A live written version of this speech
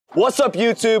What's up,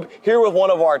 YouTube? Here with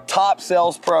one of our top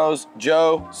sales pros,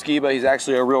 Joe Sciba. He's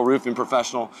actually a real roofing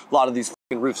professional. A lot of these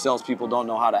roof salespeople don't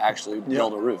know how to actually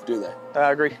build a roof, do they?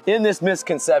 I agree. In this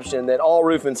misconception that all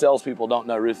roofing salespeople don't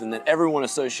know roofing, that everyone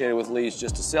associated with Lee is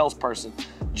just a salesperson.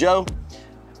 Joe,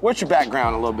 what's your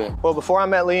background a little bit? Well, before I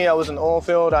met Lee, I was in the oil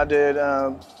field. I did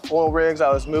oil rigs.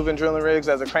 I was moving drilling rigs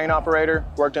as a crane operator,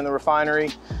 worked in the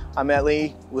refinery. I met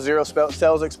Lee with zero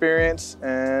sales experience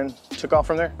and took off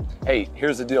from there. Hey,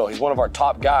 here's the deal. He's one of our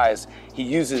top guys. He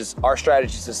uses our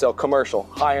strategies to sell commercial,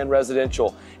 high-end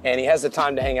residential, and he has the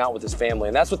time to hang out with his family.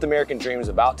 And that's what the American Dream is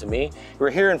about to me.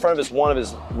 We're here in front of one of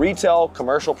his retail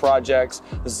commercial projects.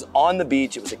 This is on the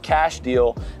beach. It was a cash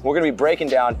deal. We're gonna be breaking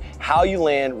down how you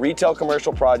land retail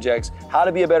commercial projects, how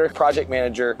to be a better project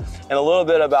manager, and a little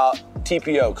bit about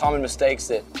TPO, common mistakes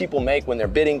that people make when they're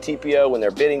bidding TPO, when they're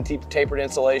bidding tapered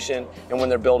insulation, and when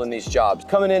they're building these jobs.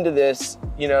 Coming into this,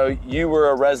 you know, you were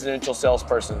a residential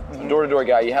salesperson, a door-to-door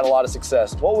guy, you had a lot of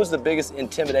success. What was the biggest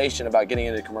intimidation about getting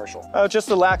into commercial? Just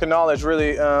the lack of knowledge,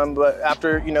 really. But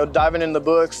after, diving in the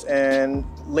books and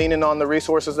leaning on the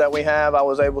resources that we have, I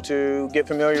was able to get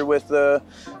familiar with the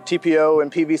TPO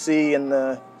and PVC and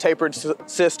the tapered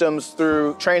systems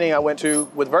through training I went to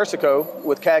with Versico.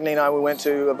 With Cagney and I, we went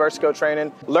to a Versico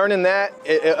training. Learning that,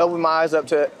 it opened my eyes up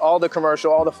to all the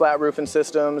commercial, all the flat roofing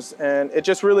systems, and it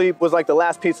just really was like the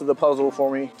last piece of the puzzle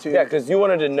for me. Yeah, because you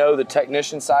wanted to know the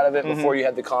technician side of it before you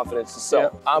had the confidence to sell.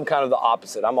 Yep. I'm kind of the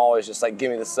opposite. I'm always just like,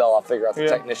 give me the sell, I'll figure out the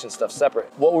technician stuff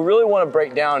separate. What we really want to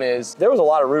break down is, there was a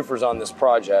lot of roofers on this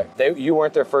project. You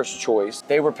weren't their first choice.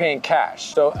 They were paying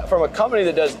cash. So from a company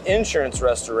that does insurance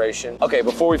restoration, okay,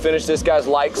 before we finish this, guys,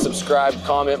 like, subscribe,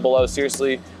 comment below.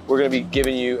 Seriously, we're gonna be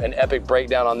giving you an epic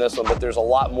breakdown on this one, but there's a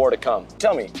lot more to come.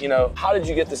 Tell me, how did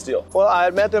you get this deal? Well, I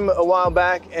had met them a while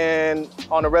back and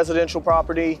on a residential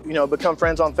property, become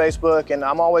friends on Facebook, and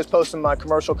I'm always posting my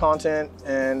commercial content,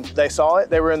 and they saw it.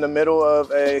 They were in the middle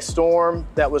of a storm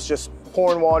that was just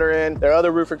pouring water in. Their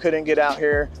other roofer couldn't get out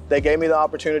here. They gave me the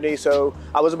opportunity, so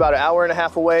I was about an hour and a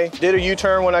half away. Did a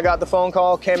U-turn when I got the phone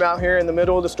call, came out here in the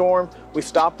middle of the storm. We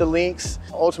stopped the leaks.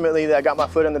 Ultimately, I got my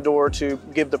foot in the door to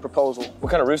give the proposal. What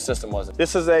kind of roof system was it?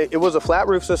 It was a flat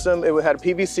roof system. It had a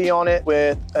PVC on it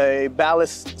with a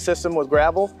ballast system with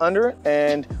gravel under it,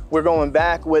 and we're going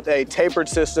back with a tapered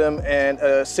system and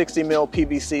a 60 mil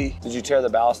PVC. Did you tear the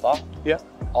ballast off? Yeah.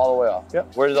 All the way off?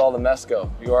 Yep. Where did all the mess go?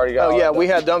 You already got Oh yeah, we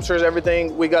had dumpsters,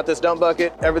 everything. We got this dump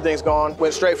bucket, everything's gone.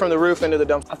 Went straight from the roof into the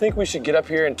dumpster. I think we should get up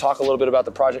here and talk a little bit about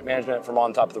the project management from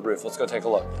on top of the roof. Let's go take a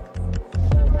look.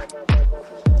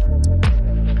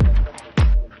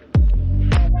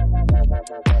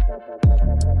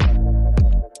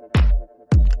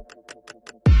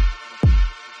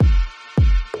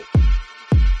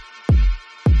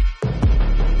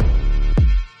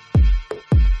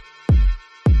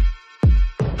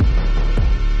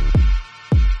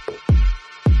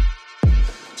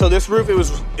 So this roof,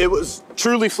 it was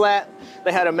truly flat.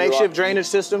 They had a makeshift drainage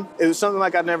system. It was something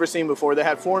like I've never seen before. They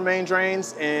had 4 main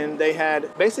drains, and they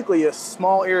had basically a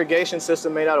small irrigation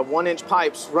system made out of 1-inch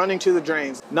pipes running to the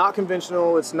drains. Not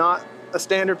conventional, it's not a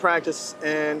standard practice,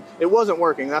 and it wasn't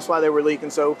working. That's why they were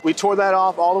leaking. So we tore that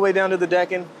off all the way down to the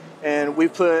decking, and we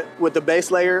put with the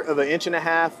base layer of 1.5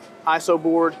 inch ISO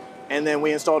board, and then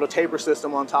we installed a taper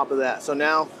system on top of that. So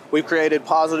now we've created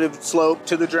positive slope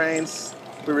to the drains.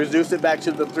 We reduced it back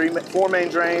to the 4 main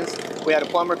drains. We had a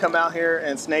plumber come out here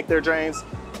and snake their drains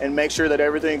and make sure that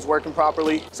everything's working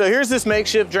properly. So here's this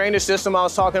makeshift drainage system I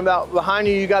was talking about. Behind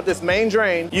you, you got this main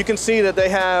drain. You can see that they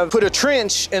have put a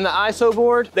trench in the ISO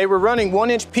board. They were running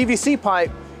 1-inch PVC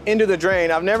pipe into the drain.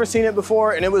 I've never seen it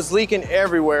before, and it was leaking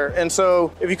everywhere. And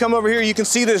so if you come over here, you can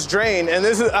see this drain, and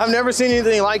I've never seen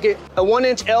anything like it. A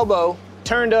 1-inch elbow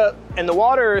turned up, and the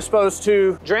water is supposed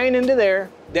to drain into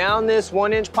there, down this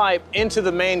 1-inch pipe into the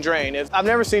main drain. I've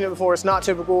never seen it before, it's not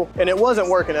typical, and it wasn't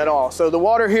working at all. So the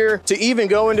water here, to even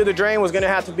go into the drain, was gonna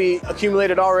have to be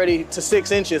accumulated already to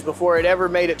 6 inches before it ever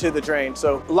made it to the drain.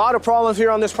 So a lot of problems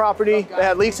here on this property. They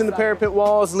had leaks in the parapet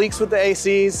walls, leaks with the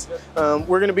ACs.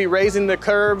 We're gonna be raising the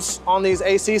curbs on these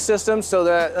AC systems so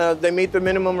that they meet the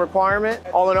minimum requirement.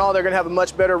 All in all, they're gonna have a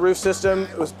much better roof system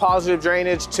with positive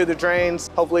drainage to the drains,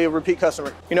 hopefully a repeat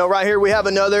customer. Right here we have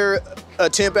another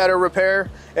attempt at a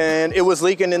repair, and it was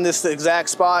leaking in this exact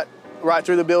spot right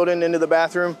through the building into the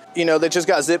bathroom. They just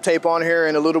got zip tape on here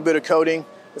and a little bit of coating.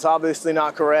 It's obviously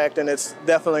not correct, and it's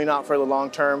definitely not for the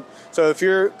long term. So if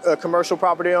you're a commercial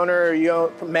property owner or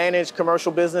you manage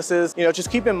commercial businesses, just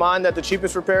keep in mind that the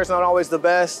cheapest repair is not always the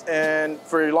best, and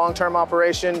for your long-term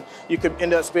operation, you could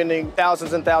end up spending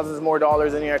thousands and thousands more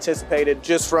dollars than you anticipated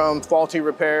just from faulty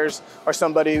repairs or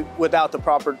somebody without the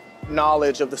proper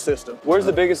knowledge of the system. Where's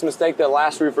the biggest mistake that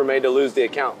last roofer made to lose the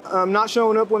account? Not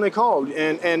showing up when they called,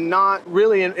 and not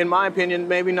really, in my opinion,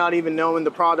 maybe not even knowing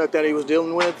the product that he was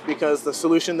dealing with, because the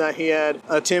solution that he had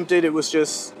attempted, it was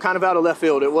just kind of out of left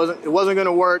field. It wasn't going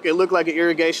to work. It looked like an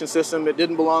irrigation system. It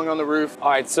didn't belong on the roof. All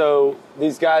right, so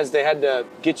these guys, they had to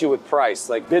get you with price,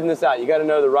 like bidding this out. You got to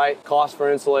know the right cost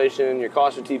for insulation, your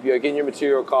cost for TPO, getting your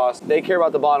material cost. They care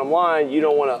about the bottom line. You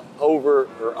don't want to over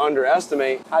or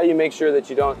underestimate. How do you make sure that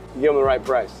you don't give them the right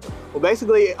price? Well,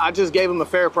 basically, I just gave them a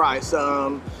fair price.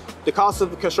 The cost of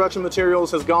the construction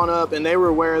materials has gone up, and they were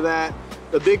aware of that.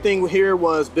 The big thing here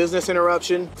was business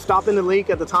interruption. Stopping the leak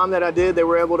at the time that I did, they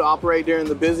were able to operate during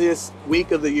the busiest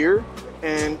week of the year.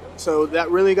 And so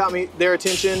that really got me their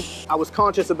attention. I was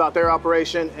conscious about their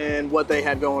operation and what they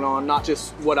had going on, not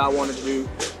just what I wanted to do.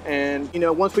 And you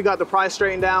know, once we got the price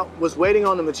straightened out, was waiting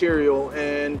on the material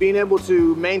and being able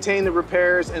to maintain the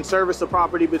repairs and service the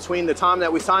property between the time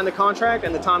that we signed the contract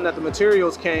and the time that the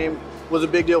materials came was a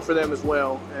big deal for them as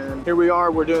well. And here we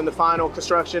are, we're doing the final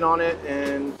construction on it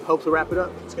and hope to wrap it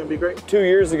up. It's gonna be great. 2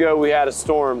 years ago, we had a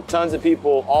storm. Tons of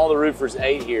people, all the roofers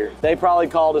ate here. They probably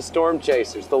called us storm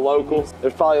chasers, the locals.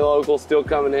 There's probably locals still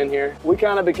coming in here. We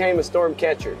kind of became a storm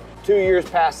catcher. 2 years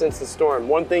passed since the storm.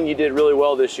 One thing you did really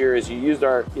well this year is you used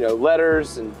our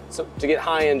letters and to get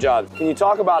high-end jobs. Can you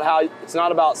talk about how it's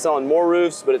not about selling more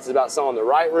roofs, but it's about selling the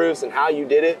right roofs and how you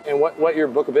did it and what your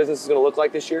book of business is going to look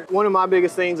like this year? One of my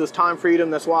biggest things is time freedom.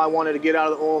 That's why I wanted to get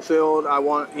out of the oil field. I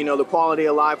want the quality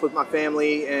of life with my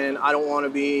family, and I don't want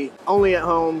to be only at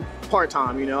home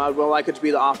part-time. I would like it to be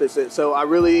the opposite. So I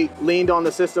really leaned on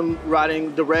the system,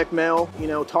 writing direct mail,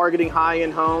 targeting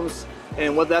high-end homes.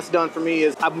 And what that's done for me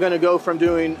is I'm gonna go from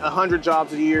doing 100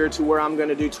 jobs a year to where I'm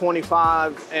gonna do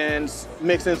 25 and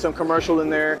mix in some commercial in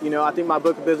there. I think my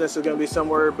book of business is gonna be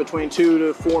somewhere between $2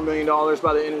 to $4 million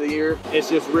by the end of the year. It's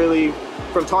just really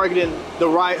from targeting the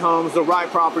right homes, the right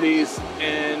properties,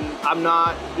 and I'm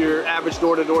not your average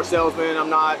door-to-door salesman. I'm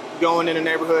not going in a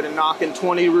neighborhood and knocking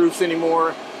 20 roofs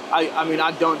anymore.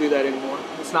 I don't do that anymore.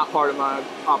 It's not part of my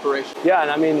operation. Yeah,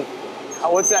 and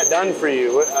what's that done for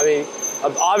you?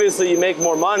 Obviously you make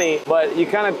more money, but you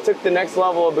kind of took the next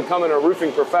level of becoming a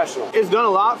roofing professional. It's done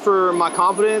a lot for my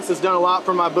confidence. It's done a lot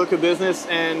for my book of business,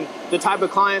 and the type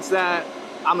of clients that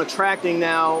I'm attracting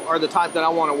now are the type that I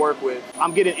want to work with.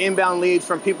 I'm getting inbound leads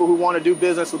from people who want to do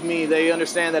business with me. They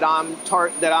understand that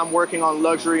I'm working on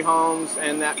luxury homes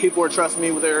and that people are trusting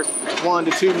me with their $1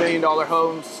 to $2 million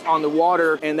homes on the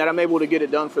water, and that I'm able to get it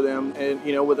done for them.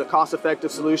 And with a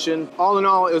cost-effective solution. All in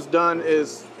all, it's done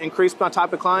is increase my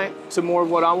type of client to more of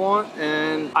what I want,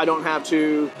 and I don't have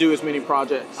to do as many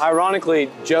projects. Ironically,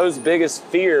 Joe's biggest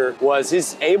fear was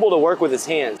he's able to work with his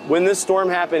hands. When this storm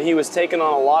happened, he was taking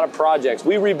on a lot of projects.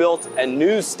 We rebuilt a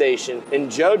news station,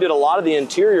 and Joe did a lot of the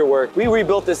interior work. We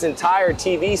rebuilt this entire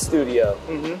TV studio.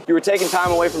 You were taking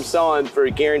time away from selling for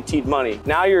guaranteed money.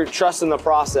 Now you're trusting the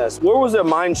process. Where was the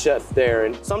mind shift there?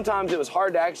 And sometimes it was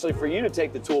hard to actually for you to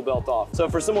take the tool belt off. So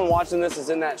for someone watching this that's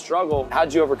in that struggle,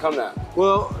 how'd you overcome that?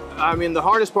 Well, the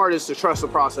hardest part is to trust the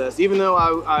process. Even though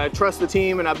I trust the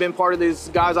team and I've been part of these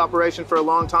guys' operation for a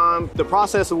long time, the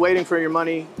process of waiting for your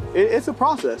money, it's a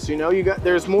process.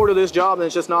 There's more to this job than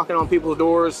just knocking on people's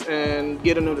doors and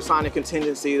getting them to sign a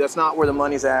contingency. That's not where the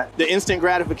money's at. The instant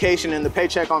gratification and the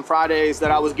paycheck on Fridays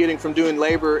that I was getting from doing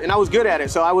labor, and I was good at it,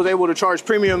 so I was able to charge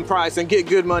premium price and get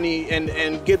good money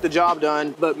and get the job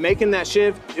done. But making that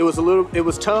shift, it was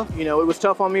tough. It was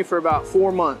tough on me for about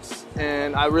 4 months.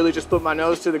 And I really just put my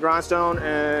nose to the grindstone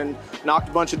and knocked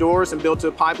a bunch of doors and built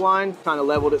a pipeline, kind of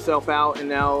leveled itself out, and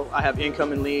now I have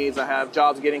incoming leads, I have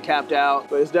jobs getting capped out.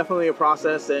 But it's definitely a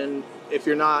process, and if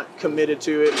you're not committed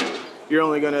to it, you're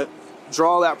only gonna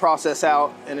draw that process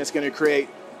out, and it's gonna create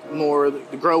more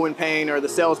of the growing pain or the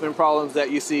salesman problems that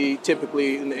you see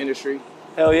typically in the industry.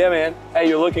 Hell yeah, man. Hey,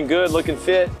 you're looking good, looking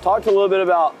fit. Talk to a little bit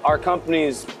about our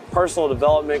company's personal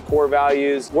development, core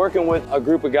values, working with a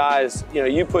group of guys.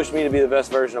 You pushed me to be the best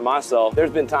version of myself.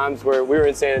 There's been times where we were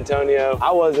in San Antonio,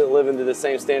 I wasn't living to the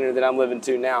same standard that I'm living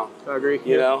to now. I agree.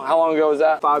 How long ago was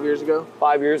that? 5 years ago.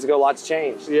 5 years ago, lots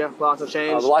changed. Yeah, lots of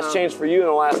change. Lots changed for you in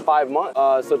the last 5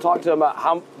 months. So talk to them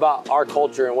about our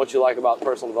culture and what you like about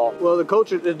personal development. Well, the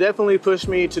culture, it definitely pushed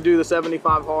me to do the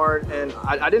 75 hard, and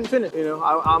I didn't finish.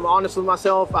 I'm honest with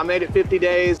myself. I made it 50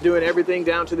 days, doing everything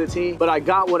down to the T, but I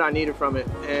got what I needed from it.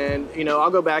 And and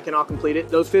I'll go back and I'll complete it.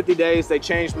 Those 50 days, they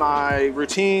changed my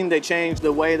routine. They changed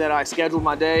the way that I scheduled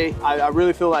my day. I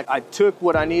really feel like I took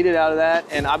what I needed out of that,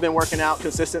 and I've been working out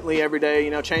consistently every day,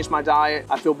 changed my diet.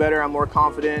 I feel better, I'm more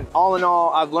confident. All in all,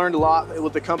 I've learned a lot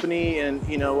with the company, and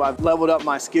I've leveled up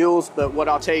my skills, but what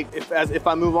I'll take, if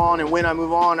I move on and when I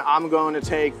move on, I'm going to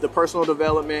take the personal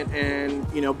development and,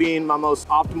 being my most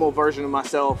optimal version of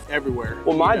myself everywhere.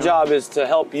 Well, my job is to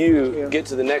help you get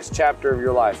to the next chapter of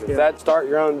your life. If that's start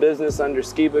your own business under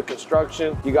Sciba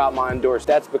Construction, you got my endorsement.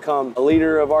 That's become a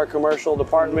leader of our commercial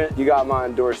department, you got my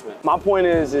endorsement. My point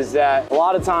is that a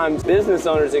lot of times business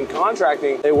owners in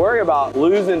contracting, they worry about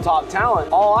losing top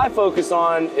talent. All I focus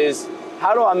on is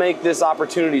how do I make this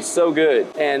opportunity so good?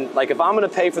 And like, if I'm gonna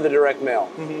pay for the direct mail,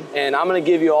 and I'm gonna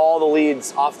give you all the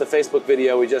leads off the Facebook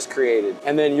video we just created,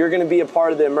 and then you're gonna be a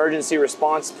part of the emergency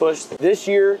response push. This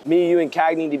year, me, you, and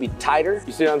CAG need to be tighter.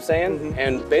 You see what I'm saying?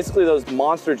 And basically those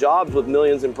monster jobs with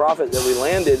millions in profit that we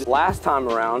landed last time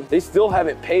around, they still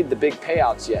haven't paid the big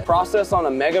payouts yet. Process on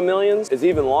a Mega Millions is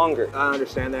even longer. I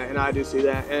understand that, and I do see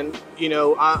that. And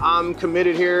I'm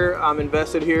committed here, I'm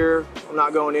invested here, I'm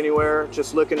not going anywhere,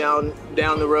 just looking down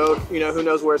the road. Who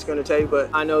knows where it's going to take, but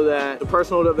I know that the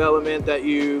personal development that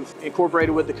you've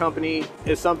incorporated with the company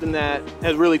is something that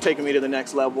has really taken me to the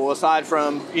next level. Aside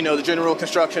from, the general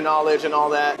construction knowledge and all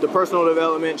that, the personal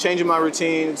development, changing my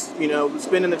routines,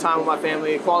 spending the time with my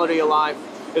family, quality of life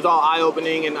is all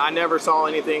eye-opening, and I never saw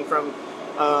anything from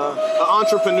an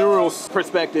entrepreneurial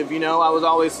perspective. I was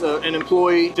always an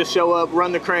employee, just show up,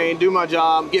 run the crane, do my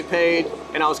job, get paid,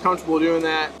 and I was comfortable doing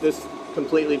that. This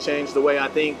completely changed the way I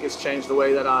think. It's changed the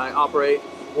way that I operate.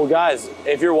 Well, guys,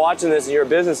 if you're watching this and you're a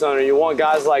business owner, you want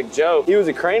guys like Joe. He was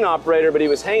a crane operator, but he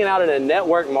was hanging out at a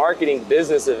network marketing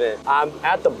business event. I'm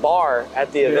at the bar at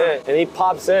the event, and he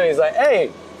pops in and he's like,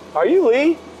 "Hey, are you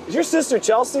Lee? Is your sister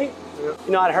Chelsea?"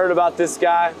 I'd heard about this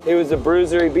guy. He was a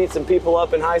bruiser. He beat some people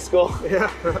up in high school.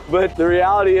 But the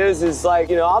reality is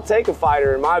like, I'll take a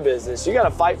fighter in my business. You got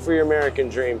to fight for your American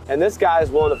dream. And this guy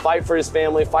is willing to fight for his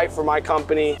family, fight for my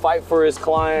company, fight for his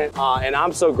client. And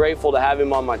I'm so grateful to have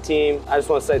him on my team. I just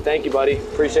want to say thank you, buddy.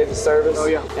 Appreciate the service. Oh,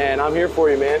 yeah. And I'm here for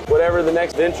you, man. Whatever the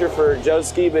next venture for Joe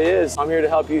Sciba is, I'm here to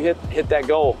help you hit that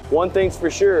goal. One thing's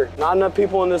for sure, not enough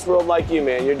people in this world like you,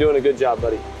 man. You're doing a good job,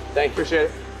 buddy. Thank you.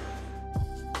 Appreciate it.